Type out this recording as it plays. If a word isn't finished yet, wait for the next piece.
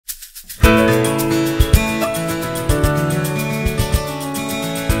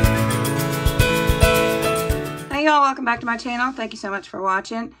welcome back to my channel. Thank you so much for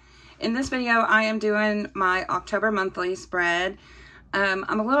watching. In this video, I am doing my October monthly spread.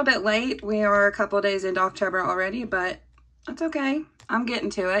 I'm a little bit late. We are a couple of days into October already, but that's okay. I'm getting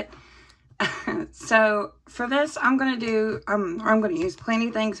to it. So for this, I'm going to use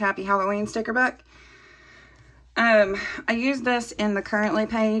Planty Things Happy Halloween sticker book. I used this in the currently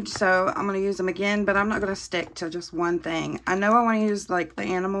page, so I'm going to use them again, but I'm not going to stick to just one thing. I know I want to use like the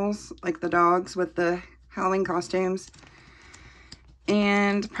animals, like the dogs with the Halloween costumes,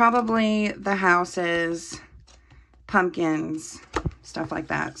 and probably the houses, pumpkins, stuff like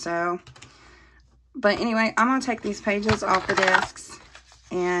that. So, but anyway, I'm going to take these pages off the discs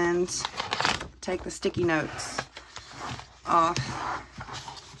and take the sticky notes off.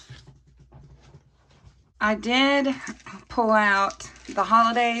 I did pull out the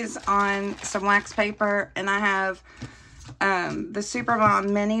holidays on some wax paper, and I have the Super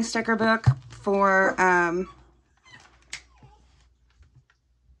Mom mini sticker book for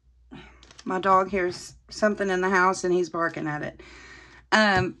my dog hears something in the house and he's barking at it.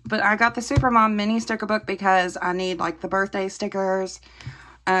 But I got the Super Mom mini sticker book because I need like the birthday stickers,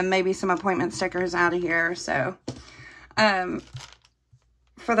 maybe some appointment stickers out of here. So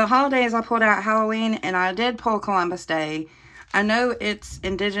for the holidays, I pulled out Halloween, and I did pull Columbus Day. I know it's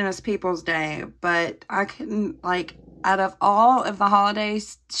Indigenous Peoples Day, but I couldn't, like, out of all of the holiday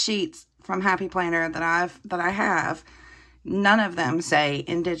sheets from Happy Planner that I have, none of them say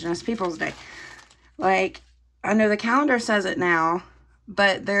Indigenous Peoples Day. Like, I know the calendar says it now,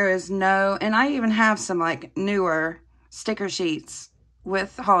 but there is no, and I even have some like newer sticker sheets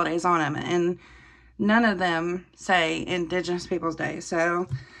with holidays on them, and none of them say Indigenous Peoples Day. So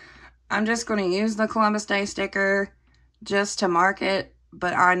I'm just going to use the Columbus Day sticker just to mark it,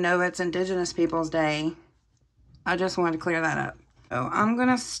 but I know it's Indigenous Peoples Day. I just wanted to clear that up. So I'm going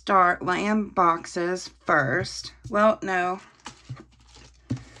to start laying boxes first. Well, no.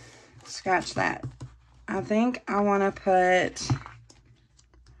 Scratch that. I think I want to put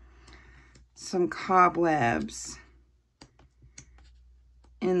some cobwebs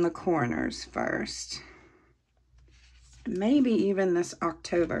in the corners first. Maybe even this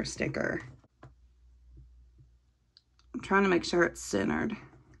October sticker. I'm trying to make sure it's centered.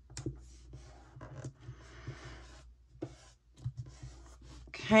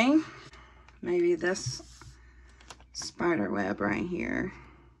 Okay, maybe this spider web right here.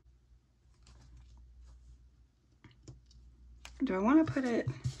 Do I want to put it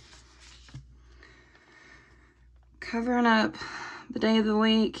covering up the day of the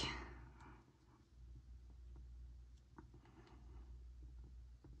week?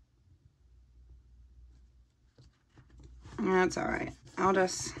 That's all right.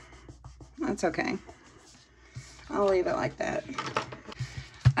 That's okay. I'll leave it like that.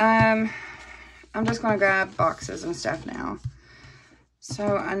 I'm just going to grab boxes and stuff now.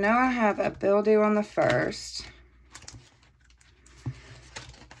 So I know I have a bill due on the 1st.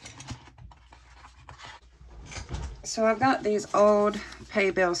 So I've got these old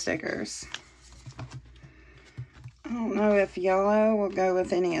pay bill stickers. I don't know if yellow will go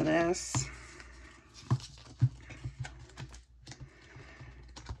with any of this.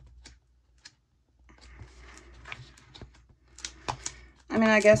 I mean,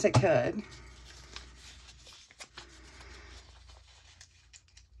 I guess it could.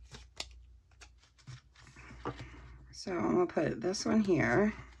 So I'm going to put this one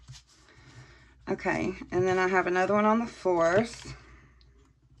here. Okay, and then I have another one on the 4th.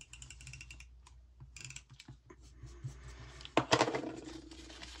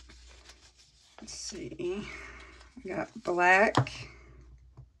 Let's see. I got black.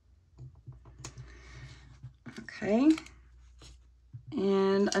 Okay.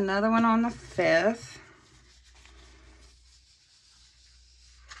 And another one on the 5th.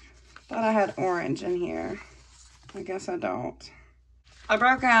 Thought I had orange in here. I guess I don't. I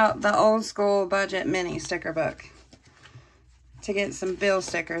broke out the old school budget mini sticker book to get some bill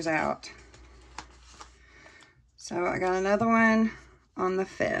stickers out. So I got another one on the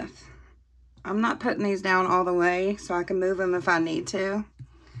 5th. I'm not putting these down all the way so I can move them if I need to.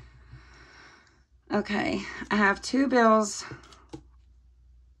 Okay, I have 2 bills.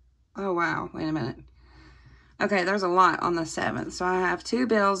 Oh wow, wait a minute. Okay, there's a lot on the 7th. So I have 2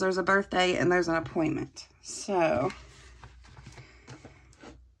 bills, there's a birthday, and there's an appointment. So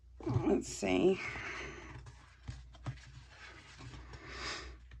let's see.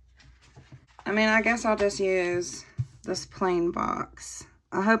 I mean, I guess I'll just use this plain box.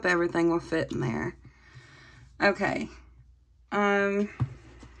 I hope everything will fit in there. Okay. I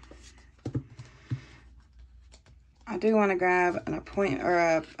do want to grab an appointment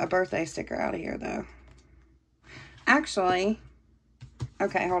or a birthday sticker out of here though. actually,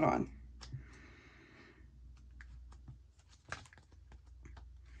 okay, hold on.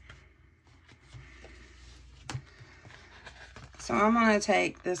 So I'm going to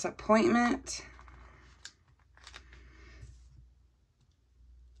take this appointment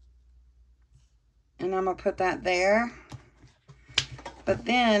and I'm going to put that there. But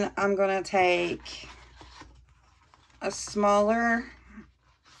then I'm going to take a smaller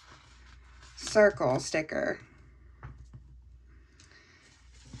circle sticker.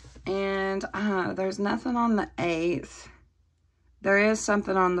 And there's nothing on the 8th. There is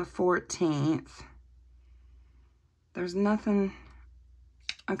something on the 14th. There's nothing.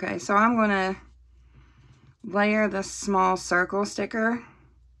 Okay, so I'm going to layer this small circle sticker.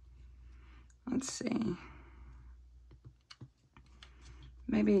 Let's see.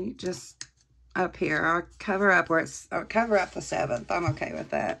 Maybe just up here. I'll cover up I'll cover up the 7th. I'm okay with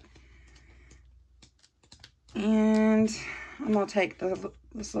that. And I'm going to take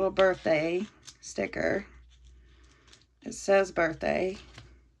this little birthday sticker. It says birthday.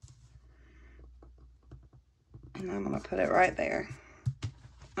 And I'm going to put it right there.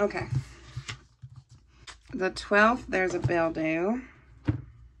 Okay. The 12th, there's a bill due.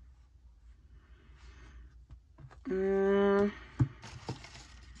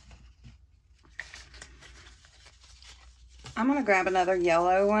 I'm going to grab another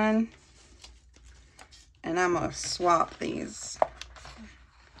yellow one. And I'm going to swap these.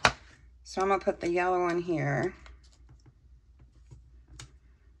 So I'm going to put the yellow one here.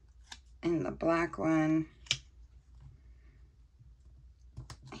 And the black one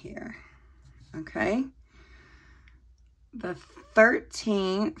here. Okay. The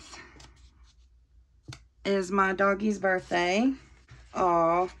 13th is my doggy's birthday.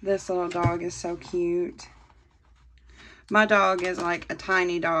 Oh, this little dog is so cute. My dog is like a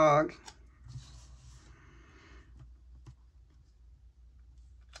tiny dog.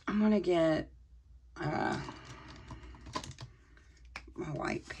 I'm going to get my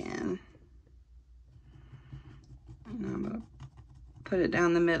white pen. And I'm going to put it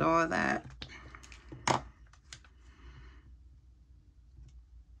down the middle of that.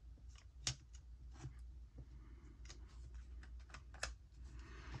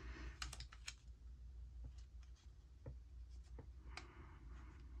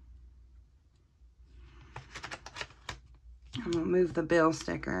 I'm going to move the bill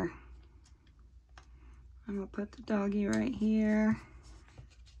sticker. I'm going to put the doggy right here.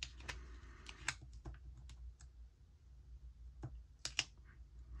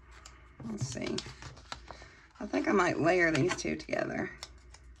 Let's see. I think I might layer these two together.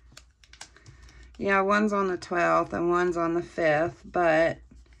 Yeah, one's on the 12th and one's on the 5th, but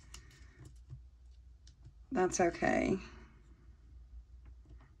that's okay.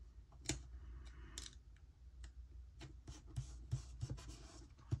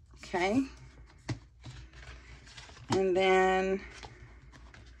 Okay. And then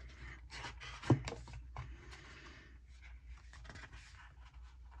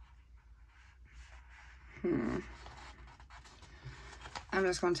I'm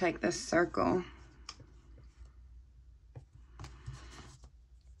just going to take this circle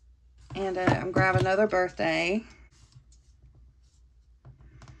and I'm grab another birthday.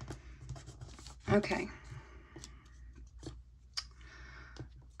 Okay.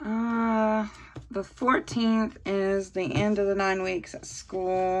 The 14th is the end of the 9 weeks at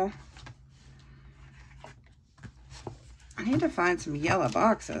school. I need to find some yellow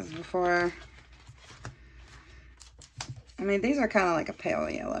boxes before. I mean, these are kind of like a pale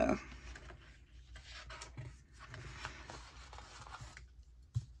yellow.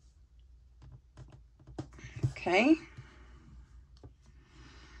 Okay.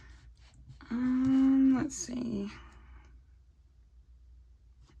 Let's see.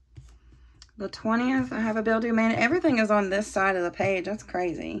 The 20th, I have a bill due. Man, everything is on this side of the page. That's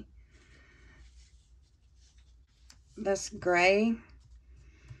crazy. This gray.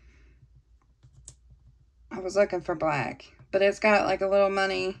 I was looking for black, but it's got like a little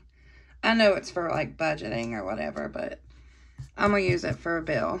money. I know it's for like budgeting or whatever, but I'm gonna use it for a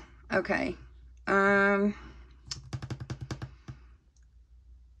bill. Okay.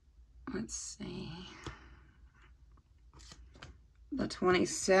 Let's see. The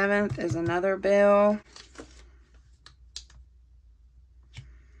 27th is another bill.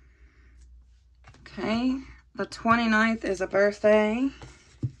 Okay. The 29th is a birthday.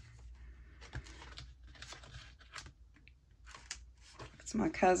 It's my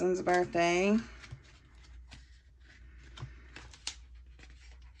cousin's birthday.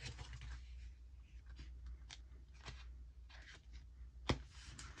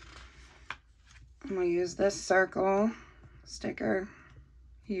 I'm gonna use this circle sticker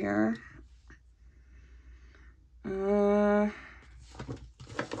here. And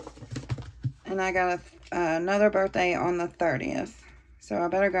I got another birthday on the 30th, so I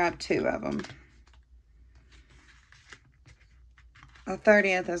better grab 2 of them. The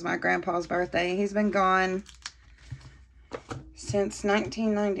 30th is my grandpa's birthday. He's been gone since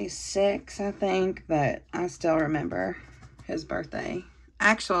 1996, I think, but I still remember his birthday.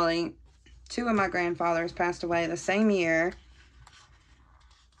 Actually, 2 of my grandfathers passed away the same year.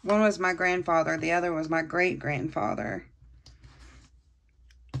 One was my grandfather, the other was my great-grandfather.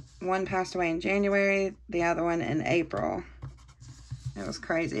 One passed away in January, the other one in April. It was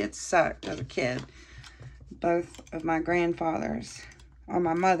crazy. It sucked as a kid. Both of my grandfathers on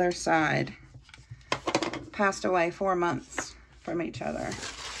my mother's side passed away 4 months from each other.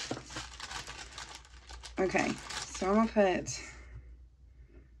 Okay, so I'm gonna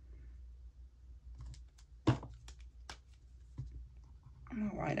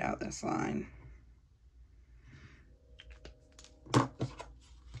white out this line.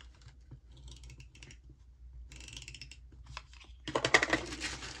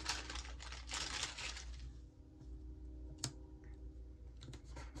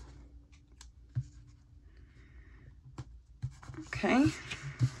 Okay.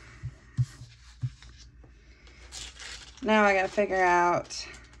 Now I gotta figure out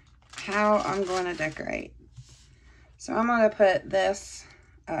how I'm going to decorate. So I'm gonna put this,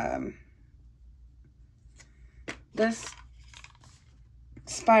 this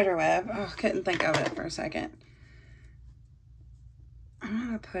spider web. Oh, couldn't think of it for a second. I'm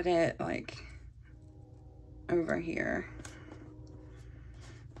gonna put it like over here.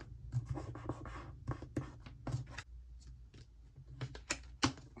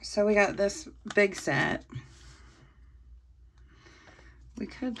 So we got this big set. We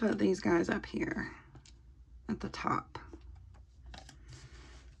could put these guys up here at the top.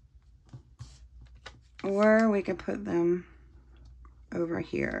 Or we could put them over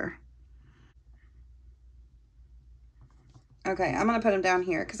here. Okay, I'm gonna put them down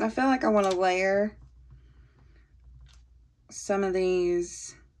here because I feel like I want to layer some of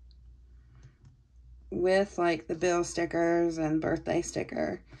these with like the bill stickers and birthday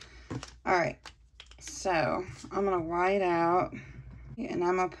sticker. All right, so I'm gonna white out and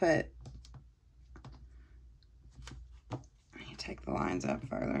I'm gonna put, take the lines up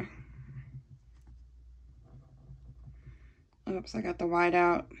further. Oops, I got the white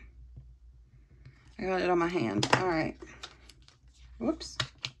out. I got it on my hand. All right. Whoops.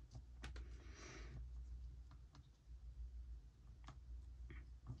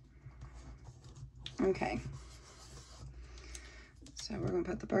 Okay. So we're going to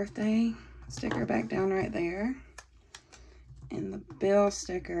put the birthday sticker back down right there. And the bill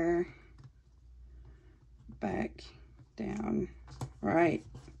sticker back down right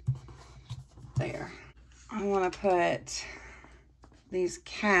there. I want to put these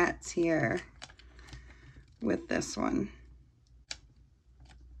cats here with this one.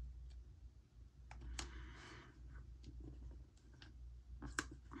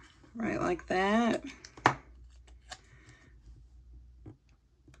 Right like that.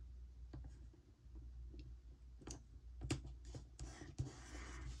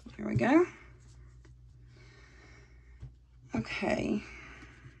 Here we go. Okay.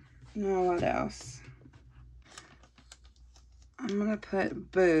 Now what else? I'm gonna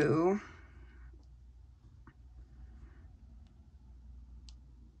put Boo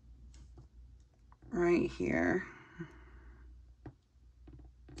right here.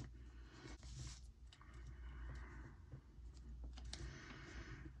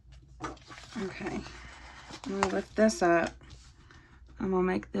 Okay, I'm gonna lift this up. I'm gonna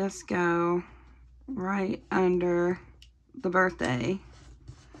make this go right under the birthday,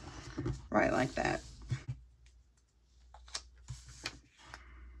 right like that.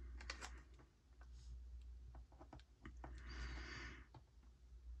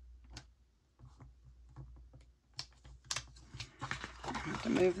 I have to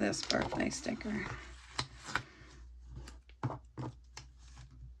move this birthday sticker.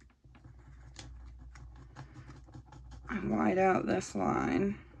 And white out this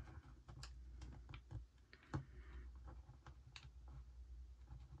line.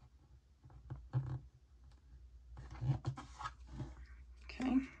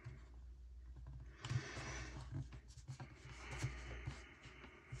 Okay.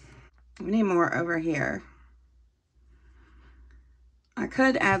 We need more over here. I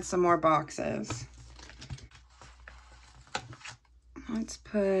could add some more boxes. Let's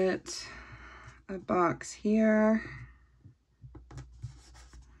put a box here.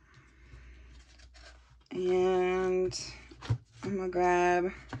 And I'm gonna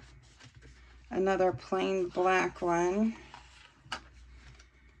grab another plain black one.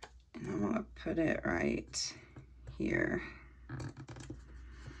 And I'm gonna put it right here.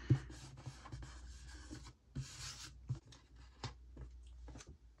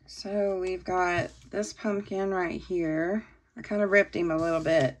 So we've got this pumpkin right here. I kind of ripped him a little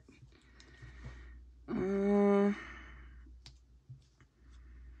bit. I'm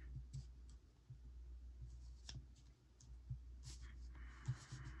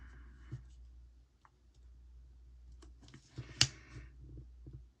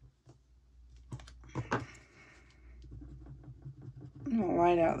gonna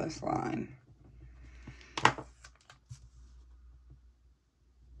white out this line.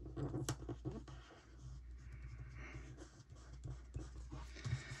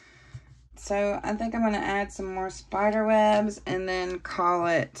 So I think I'm gonna add some more spider webs and then call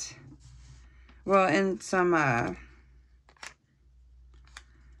it, well, and some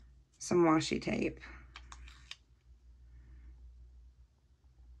washi tape.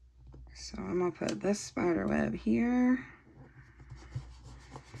 So I'm gonna put this spider web here.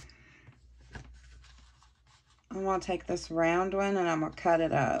 I'm gonna take this round one and I'm gonna cut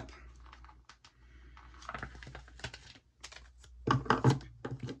it up.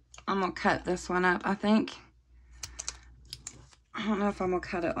 I'm gonna cut this one up, I think. I don't know if I'm gonna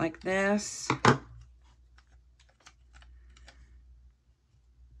cut it like this.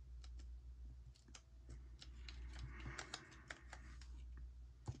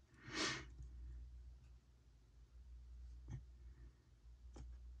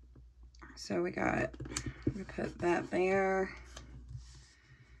 So we put that there.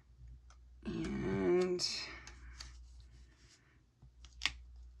 And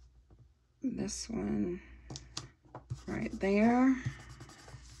this one right there.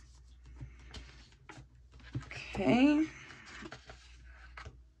 Okay.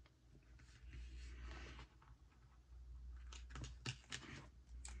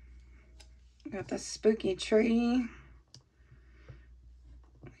 Got the spooky tree.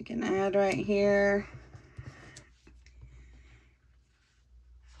 We can add right here.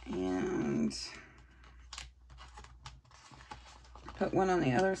 And put one on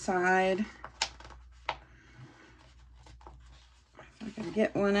the other side. If I can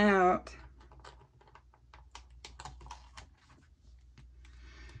get one out.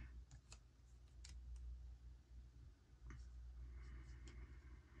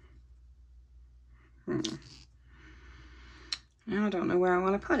 Now I don't know where I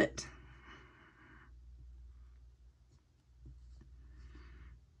want to put it.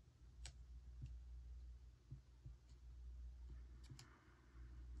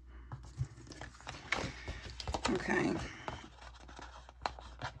 Okay.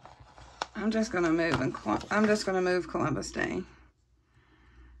 I'm just gonna move Columbus Day.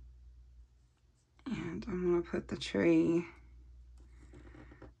 And I'm gonna put the tree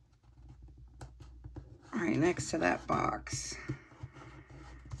right next to that box.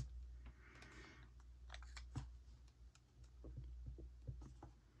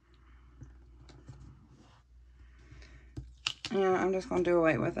 Yeah, I'm just gonna do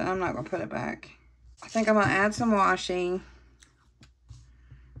away with it. I'm not gonna put it back. I think I'm gonna add some washi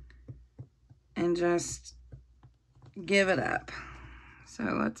and just give it up. So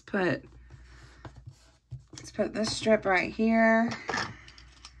let's put this strip right here.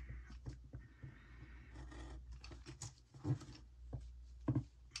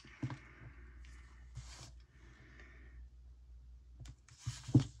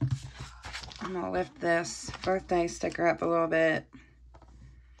 I'm gonna lift this birthday sticker up a little bit.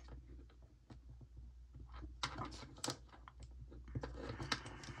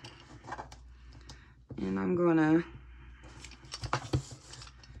 And I'm gonna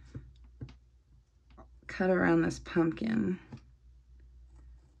cut around this pumpkin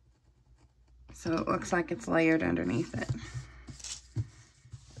so it looks like it's layered underneath it.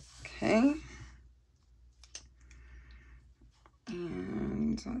 Okay.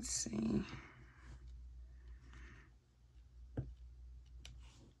 And let's see.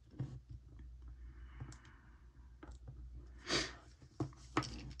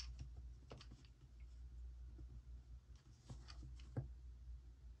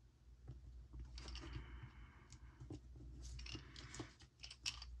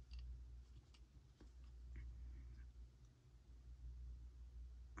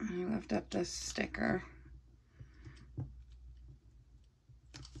 Let me lift up this sticker.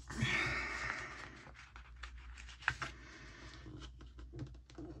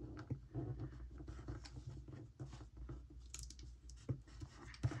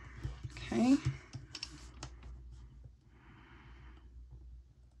 Okay.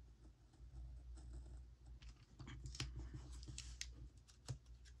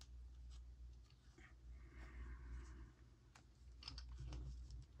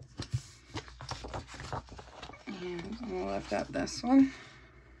 And I'm going to lift up this one.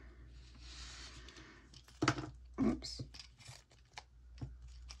 Oops.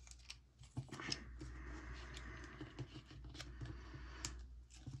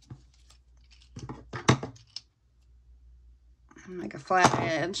 Make a flat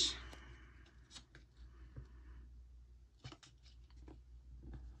edge.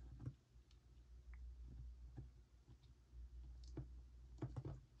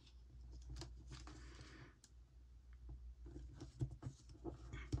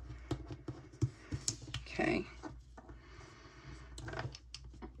 Okay.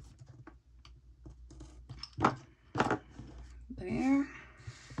 There.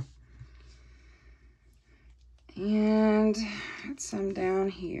 And get some down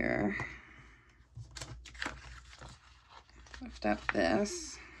here. Lift up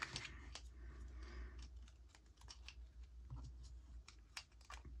this.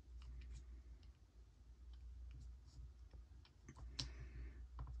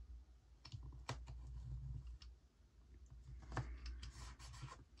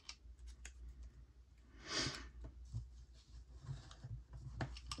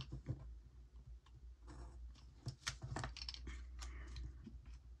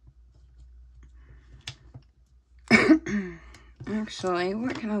 Actually,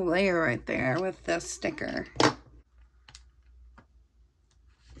 what can I layer right there with this sticker?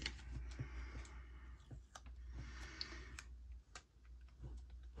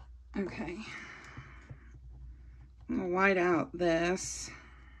 Okay. I'm gonna white out this.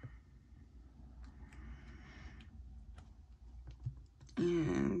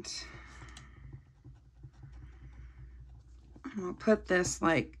 And I'm gonna put this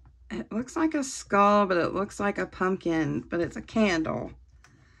like, it looks like a skull, but it looks like a pumpkin, but it's a candle.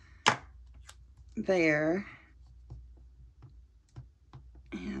 There.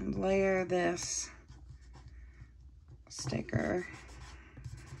 And layer this sticker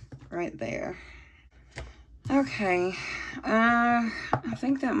right there. Okay, I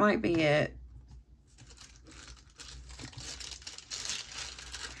think that might be it.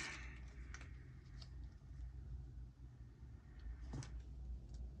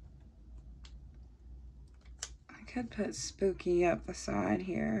 I could put Spooky up the side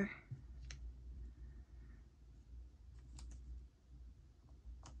here.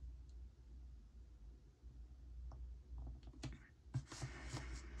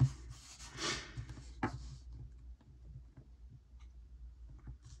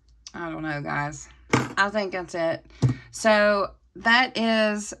 I don't know, guys. I think that's it. So that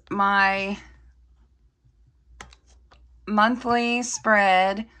is my monthly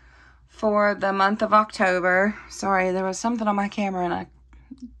spread for the month of October. Sorry, there was something on my camera and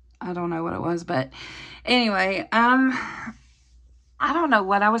I don't know what it was, but anyway, I don't know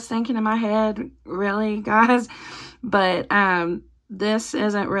what I was thinking in my head, really, guys, but this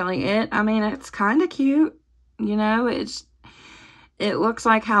isn't really it. I mean, it's kind of cute, you know, it looks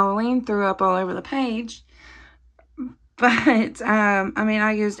like Halloween threw up all over the page, but I mean,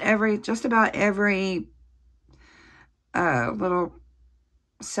 I used just about every little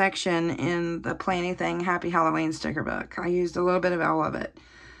section in the Planny Thing Happy Halloween sticker book. I used a little bit of all of it.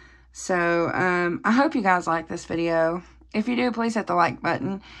 So I hope you guys like this video. If you do, please hit the like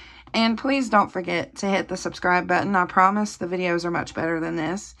button, and please don't forget to hit the subscribe button. I promise the videos are much better than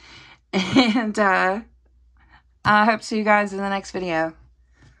this. And I hope to see you guys in the next video.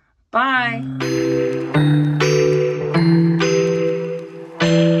 Bye.